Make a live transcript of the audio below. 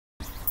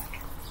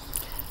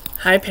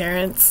Hi,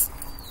 parents.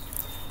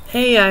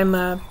 Hey,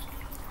 I'm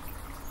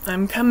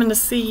coming to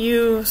see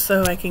you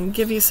so I can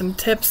give you some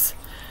tips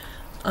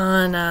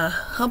on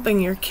helping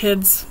your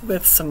kids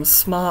with some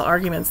small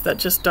arguments that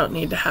just don't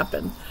need to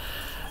happen.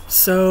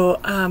 So,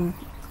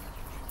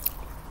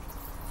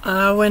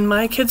 when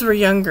my kids were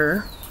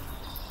younger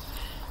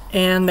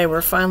and they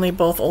were finally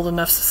both old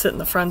enough to sit in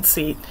the front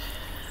seat,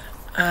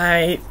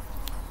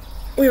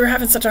 we were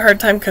having such a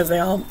hard time because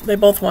they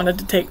both wanted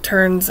to take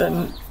turns,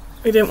 and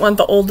we didn't want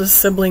the oldest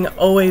sibling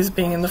always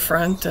being in the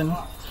front, and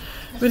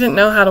we didn't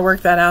know how to work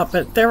that out,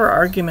 but there were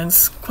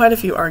arguments, quite a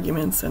few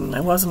arguments, and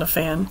I wasn't a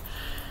fan.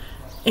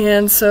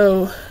 And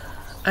so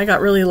I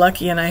got really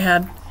lucky, and I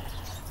had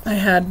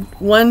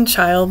one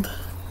child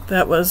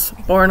that was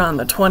born on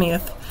the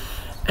 20th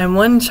and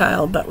one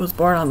child that was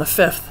born on the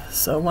 5th.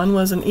 So one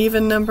was an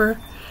even number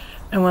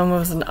and one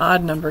was an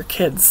odd number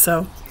kids.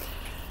 So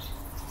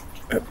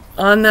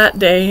on that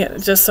day,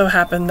 it just so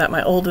happened that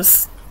my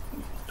oldest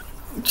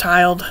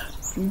child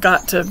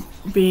got to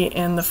be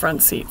in the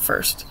front seat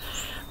first,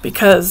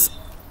 because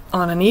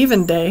on an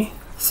even day,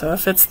 so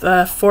if it's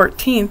the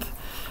 14th,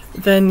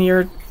 then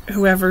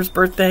whoever's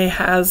birthday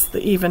has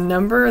the even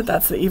number,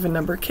 that's the even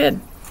number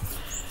kid.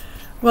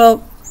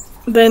 Well,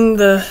 then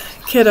the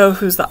kiddo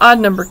who's the odd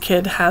number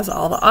kid has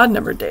all the odd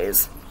number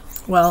days.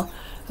 Well,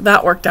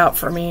 that worked out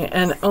for me,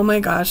 and oh my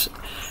gosh,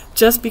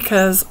 just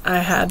because I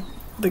had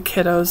the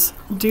kiddos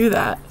do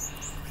that,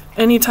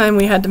 anytime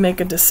we had to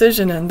make a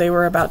decision and they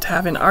were about to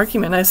have an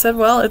argument, I said,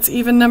 well, it's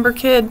even number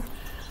kid.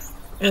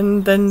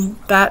 And then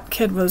that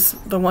kid was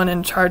the one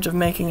in charge of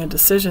making a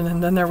decision,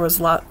 and then there was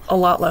a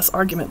lot less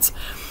arguments.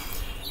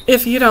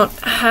 If you don't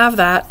have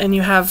that and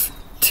you have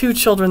two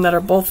children that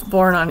are both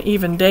born on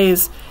even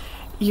days,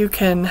 you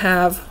can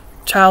have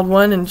child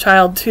 1 and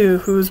child 2,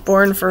 who's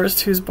born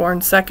first, who's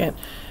born second.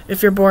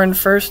 If you're born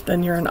first,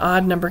 then you're an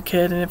odd number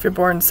kid, and if you're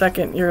born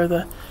second, you're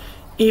the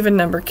even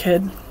number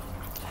kid.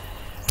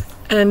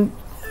 And,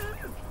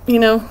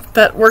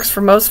 that works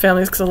for most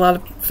families because a lot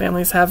of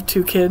families have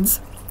 2 kids.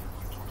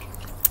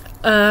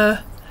 I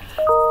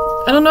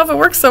don't know if it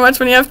works so much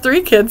when you have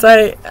 3 kids.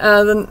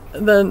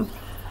 The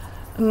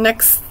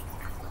next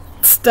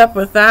step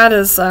with that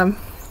is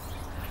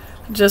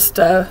just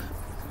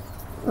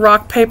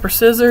rock, paper,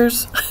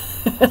 scissors.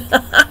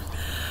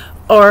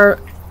 Or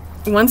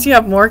once you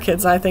have more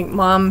kids, I think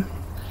mom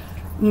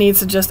needs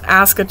to just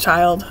ask a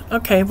child,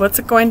 okay, what's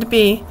it going to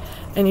be?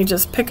 And you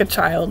just pick a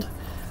child,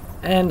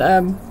 and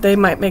they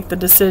might make the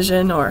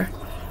decision, or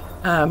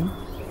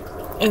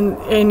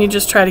and you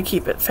just try to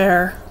keep it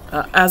fair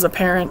as a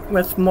parent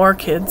with more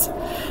kids.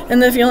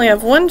 And if you only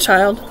have one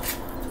child,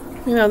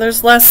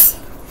 there's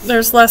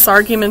less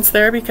arguments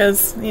there,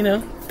 because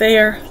they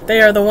are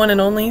the one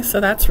and only, so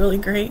that's really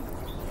great.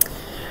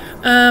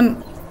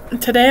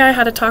 Today I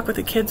had a talk with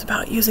the kids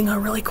about using a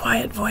really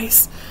quiet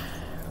voice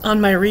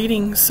on my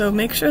reading, so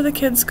make sure the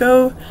kids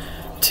go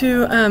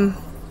to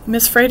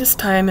Miss Freitas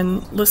Time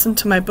and listen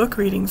to my book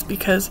readings,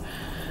 because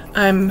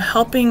I'm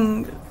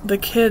helping the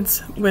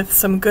kids with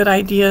some good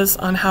ideas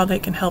on how they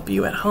can help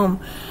you at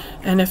home.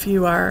 And if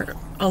you are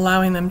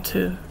allowing them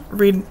to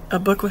read a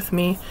book with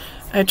me,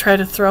 I try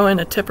to throw in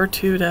a tip or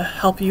two to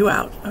help you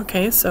out.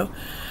 Okay, so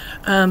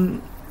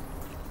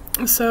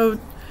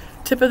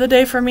tip of the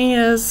day for me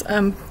is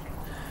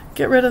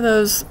get rid of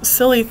those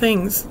silly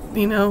things.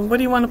 What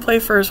do you want to play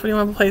first? What do you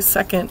want to play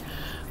second?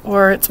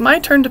 Or it's my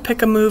turn to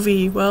pick a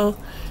movie. Well,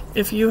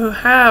 if you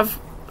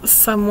have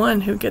someone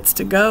who gets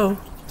to go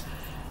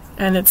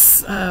and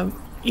it's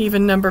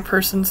even number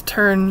person's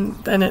turn,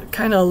 then it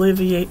kind of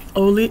alleviates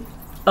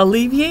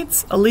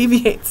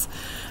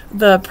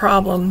the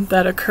problem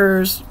that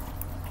occurs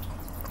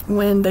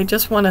when they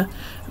just want to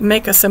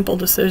make a simple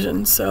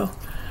decision. So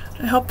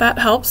I hope that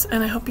helps,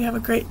 and I hope you have a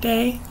great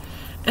day.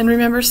 And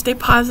remember, stay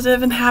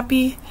positive and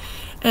happy.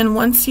 And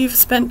once you've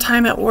spent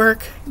time at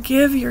work,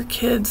 give your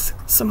kids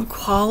some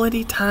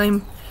quality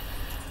time.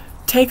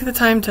 Take the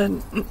time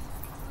to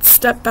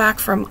step back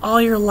from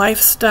all your life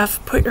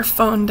stuff, put your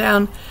phone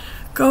down,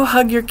 go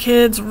hug your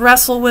kids,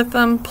 wrestle with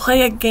them,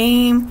 play a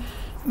game,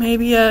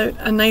 maybe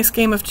a nice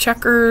game of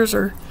checkers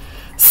or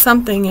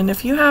something. And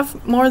if you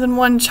have more than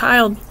one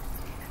child,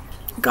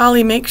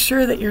 golly, make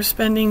sure that you're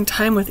spending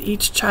time with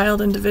each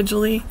child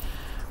individually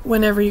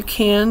whenever you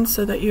can,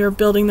 so that you're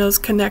building those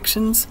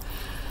connections.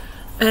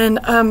 And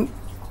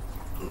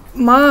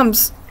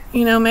moms,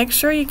 make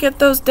sure you get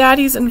those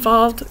daddies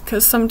involved,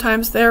 because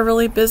sometimes they're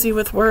really busy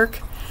with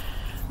work.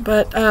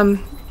 But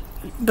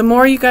the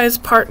more you guys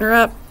partner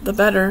up, the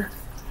better.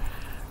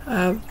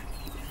 Then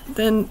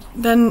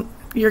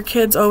your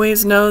kids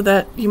always know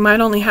that you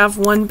might only have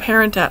one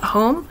parent at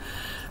home,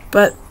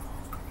 but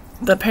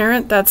the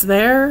parent that's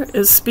there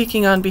is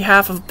speaking on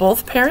behalf of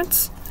both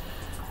parents.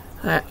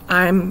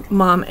 I'm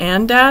mom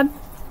and dad,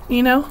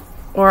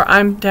 or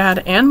I'm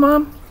dad and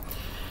mom.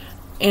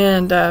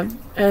 And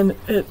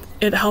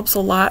it helps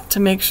a lot to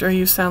make sure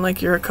you sound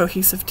like you're a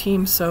cohesive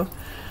team. So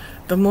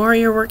the more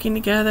you're working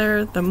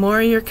together, the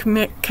more you're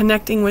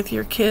connecting with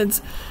your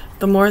kids,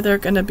 the more they're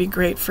going to be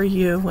great for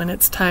you when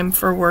it's time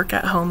for work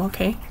at home,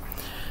 okay?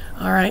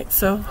 Alright,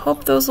 so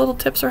hope those little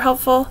tips are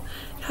helpful.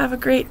 Have a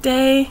great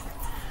day,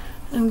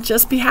 and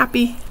just be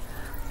happy.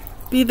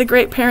 Be the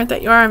great parent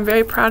that you are. I'm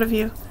very proud of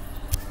you.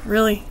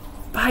 Really.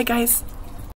 Bye, guys.